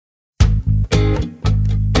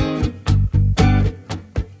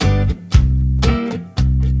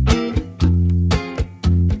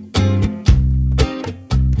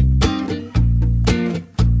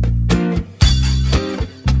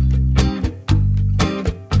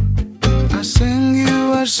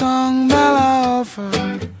a song that I offer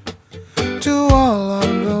to all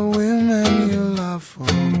of the women you love for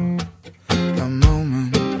a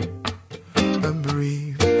moment, a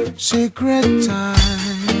brief, secret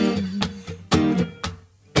time.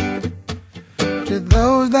 To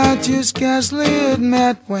those that you scarcely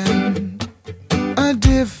admit when a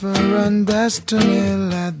different destiny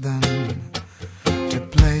led them to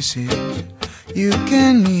places you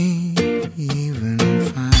can't even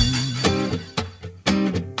find.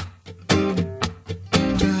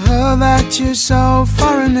 To her that you saw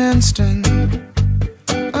for an instant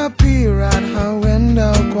appear at her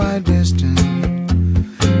window quite distant,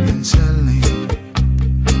 and suddenly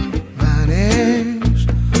vanish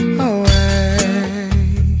away.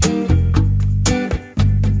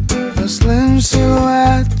 A slim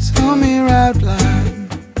silhouette, a mere outline,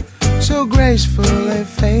 so gracefully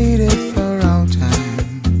faded for all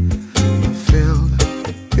time, but filled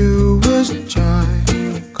you with joy,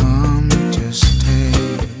 come to stay.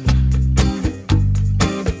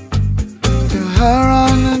 To her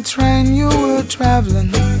on the train you were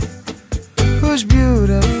traveling, whose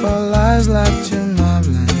beautiful eyes left you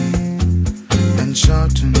marveling, and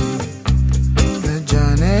shortened the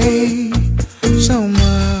journey so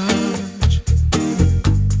much.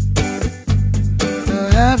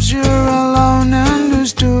 Perhaps you alone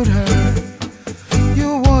understood her. You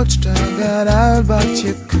watched her get out, but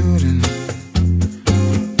you couldn't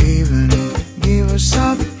even give a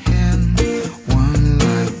soft hand one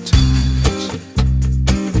light touch.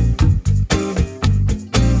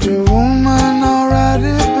 To a woman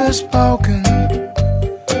already bespoken,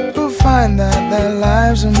 who find that their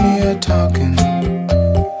lives are mere talking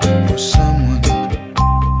for someone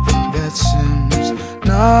that seems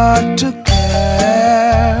not to care.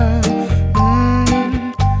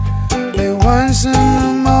 They once in a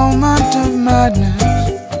moment of madness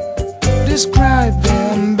describe the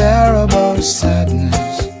unbearable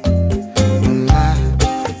sadness when life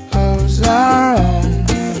holds our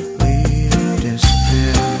only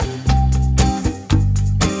despair.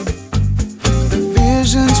 The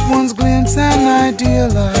visions once glimpsed and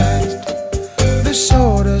idealized, the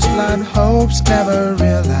shortest light hopes never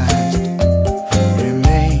realized,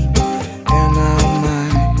 remain in our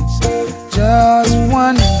minds just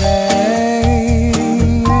one day.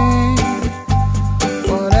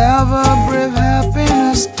 Whatever brief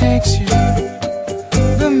happiness takes you,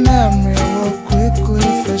 the memory will quickly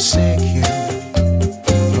forsake you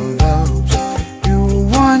of those you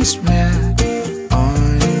once met on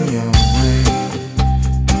your way.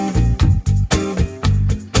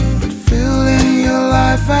 But feeling your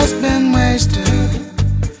life has been wasted,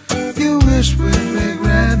 you wish with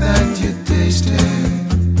regret that you tasted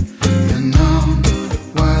and known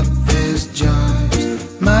what these joys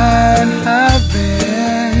might have been.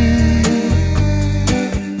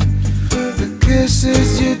 The kisses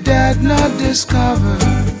you did not discover,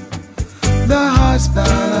 the hearts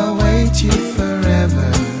that await you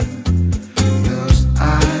forever, those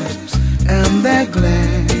eyes and their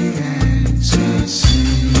glance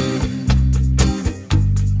unseen.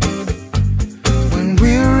 When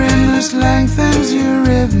weariness lengthens your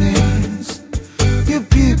evenings, you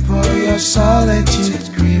people your solitude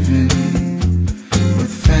grieving,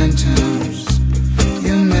 with phantoms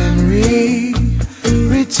your memory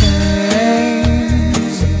retains.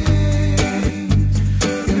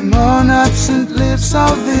 You mourn absent lips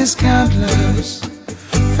of these countless